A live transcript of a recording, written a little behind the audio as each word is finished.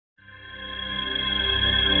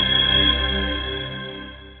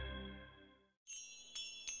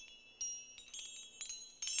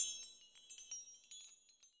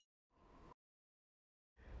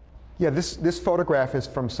Yeah, this photograph is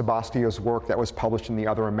from Sebastio's work that was published in the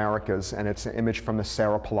Other Americas, and it's an image from the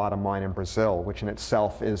Serra Pelada mine in Brazil, which in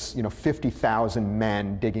itself is 50,000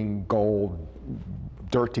 men digging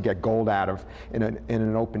dirt to get gold out of in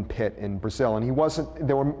an open pit in Brazil. And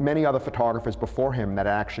there were many other photographers before him that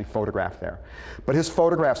actually photographed there. But his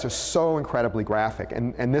photographs are so incredibly graphic,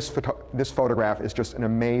 and this photograph is just an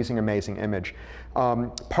amazing, amazing image.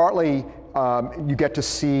 Partly you get to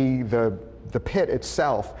see the pit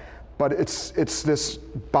itself, but it's this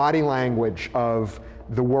body language of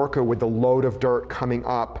the worker with the load of dirt coming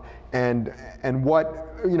up, and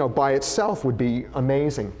what by itself would be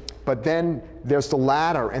amazing. But then there's the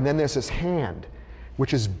ladder, and then there's this hand,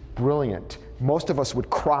 which is brilliant. Most of us would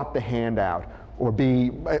crop the hand out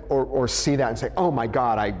or see that and say, oh my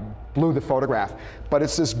God, I blew the photograph. But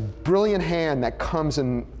it's this brilliant hand that comes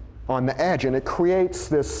in on the edge, and it creates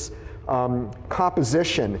this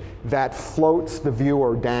composition that floats the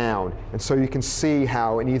viewer down. And so you can see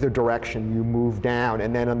how in either direction you move down,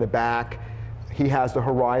 and then on the back he has the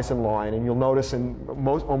horizon line, and you'll notice in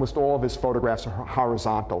almost all of his photographs are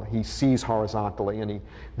horizontal. He sees horizontally, and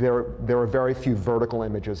there are very few vertical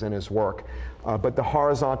images in his work. But the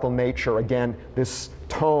horizontal nature, again, this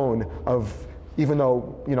tone of, even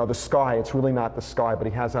though the sky, it's really not the sky, but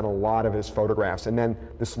he has that in a lot of his photographs. And then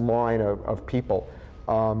this line of people.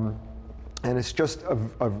 And it's just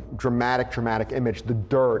a dramatic image. The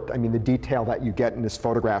dirt, the detail that you get in his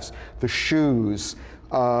photographs, the shoes,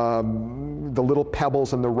 the little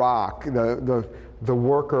pebbles in the rock, the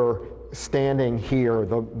worker standing here,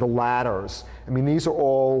 the ladders. These are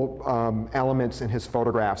all elements in his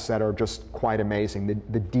photographs that are just quite amazing.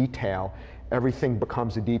 The detail, everything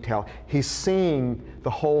becomes a detail. He's seeing the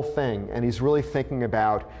whole thing, and he's really thinking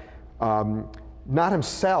about not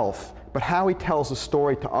himself, but how he tells a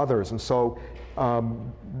story to others. And so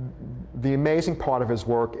the amazing part of his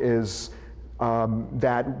work is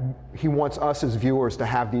that he wants us as viewers to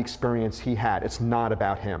have the experience he had. It's not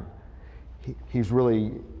about him. He's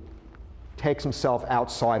really takes himself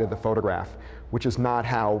outside of the photograph, which is not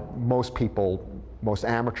how most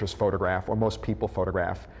amateurs photograph, or most people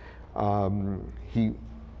photograph. You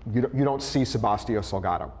don't see Sebastio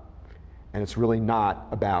Salgado, and it's really not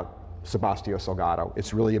about Sebastio Salgado.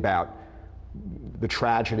 It's really about the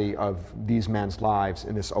tragedy of these men's lives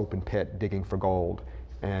in this open pit digging for gold.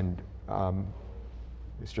 And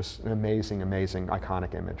it's just an amazing, amazing,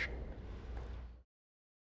 iconic image.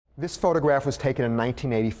 This photograph was taken in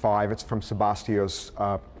 1985. It's from Sebastio's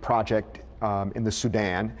project in the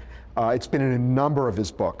Sudan. It's been in a number of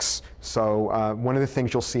his books. So one of the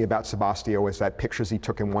things you'll see about Sebastio is that pictures he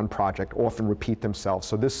took in one project often repeat themselves.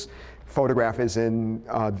 So this photograph is in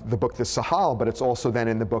the book The Sahel, but it's also then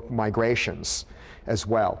in the book Migrations as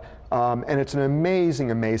well. And it's an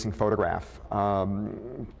amazing, amazing photograph.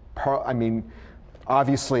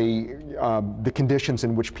 Obviously, the conditions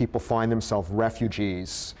in which people find themselves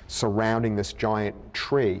refugees surrounding this giant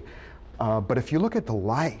tree. But if you look at the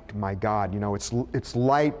light, my God, it's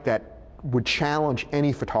light that would challenge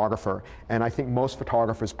any photographer, and I think most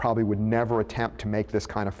photographers probably would never attempt to make this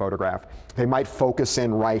kind of photograph. They might focus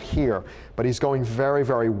in right here, but he's going very,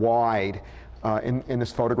 very wide in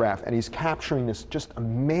this photograph, and he's capturing this just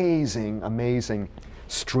amazing, amazing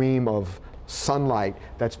stream of sunlight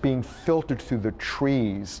that's being filtered through the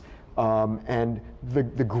trees, and the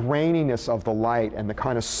graininess of the light and the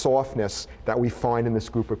kind of softness that we find in this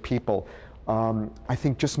group of people, I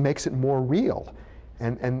think just makes it more real.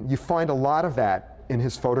 And you find a lot of that in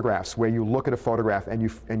his photographs, where you look at a photograph and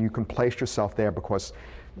you can place yourself there, because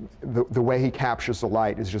the way he captures the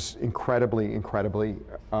light is just incredibly, incredibly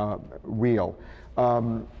real.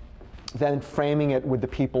 Then framing it with the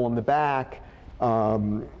people in the back,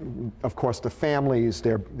 of course the families,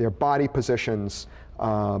 their body positions,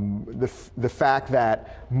 the fact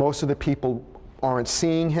that most of the people aren't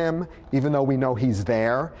seeing him, even though we know he's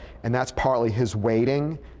there, and that's partly his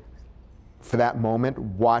waiting for that moment,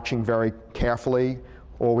 watching very carefully,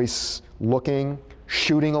 always looking,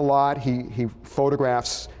 shooting a lot. He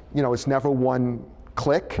photographs, it's never one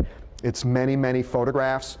click, it's many, many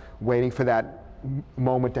photographs waiting for that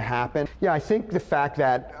moment to happen. Yeah, I think the fact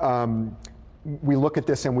that we look at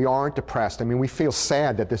this and we aren't depressed, we feel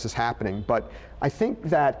sad that this is happening, but I think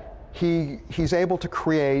that he's able to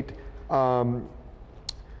create a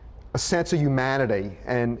sense of humanity,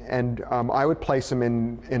 and I would place him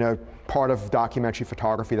in a part of documentary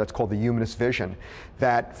photography that's called the humanist vision,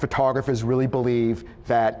 that photographers really believe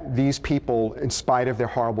that these people, in spite of their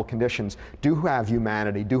horrible conditions, do have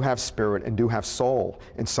humanity, do have spirit, and do have soul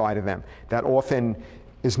inside of them that often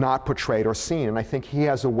is not portrayed or seen. And I think he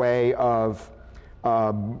has a way of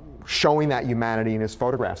showing that humanity in his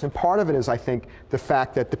photographs. And part of it is, I think, the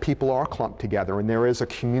fact that the people are clumped together and there is a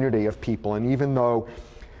community of people. And even though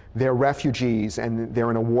they're refugees and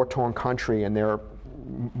they're in a war-torn country and they're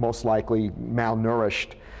most likely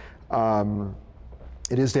malnourished,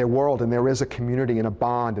 it is their world, and there is a community and a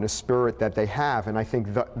bond and a spirit that they have. And I think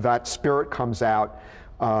that spirit comes out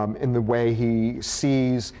in the way he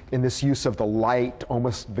sees, in this use of the light,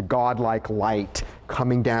 almost the godlike light,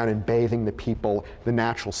 coming down and bathing the people, the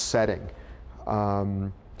natural setting.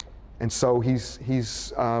 And so he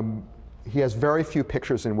has very few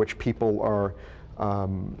pictures in which people are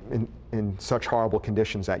in such horrible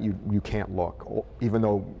conditions that you can't look. Even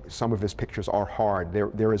though some of his pictures are hard,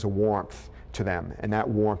 there is a warmth to them, and that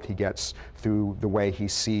warmth he gets through the way he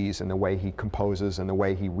sees and the way he composes and the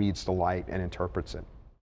way he reads the light and interprets it.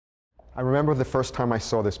 I remember the first time I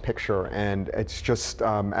saw this picture, and it's just,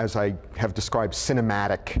 as I have described,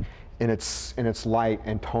 cinematic in its light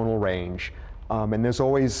and tonal range. And there's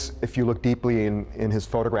always, if you look deeply in his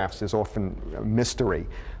photographs, there's often mystery.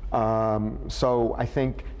 So I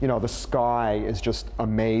think, the sky is just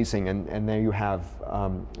amazing, and there you have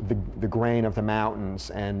the grain of the mountains,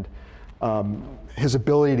 and his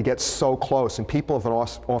ability to get so close. And people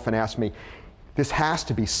have often asked me, this has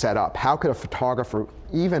to be set up. How could a photographer,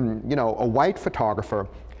 even a white photographer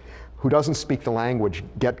who doesn't speak the language,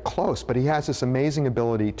 get close? But he has this amazing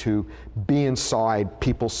ability to be inside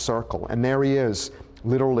people's circle. And there he is,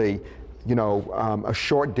 literally, a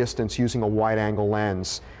short distance using a wide-angle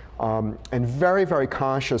lens, and very, very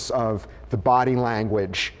conscious of the body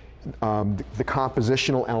language, the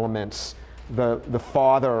compositional elements, the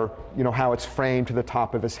father, how it's framed to the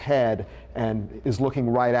top of his head and is looking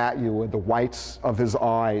right at you with the whites of his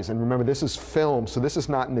eyes. And remember, this is film, so this is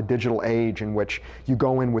not in the digital age in which you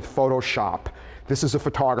go in with Photoshop. This is a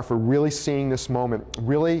photographer really seeing this moment,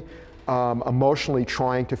 really emotionally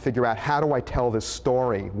trying to figure out, how do I tell this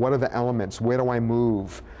story? What are the elements? Where do I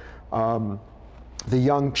move? The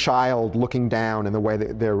young child looking down and the way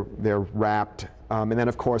that they're wrapped. And then,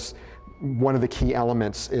 of course, one of the key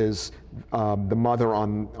elements is the mother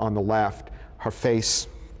on the left, her face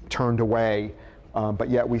turned away, but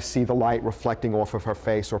yet we see the light reflecting off of her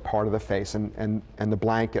face or part of the face, and the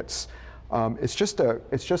blankets. It's just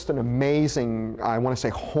an amazing, I want to say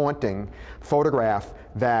haunting photograph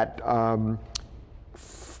that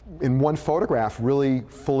in one photograph really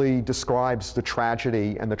fully describes the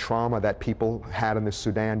tragedy and the trauma that people had in the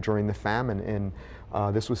Sudan during the famine.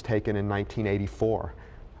 This was taken in 1984.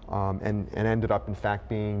 And ended up, in fact,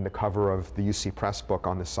 being the cover of the UC Press book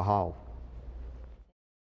on the Sahel.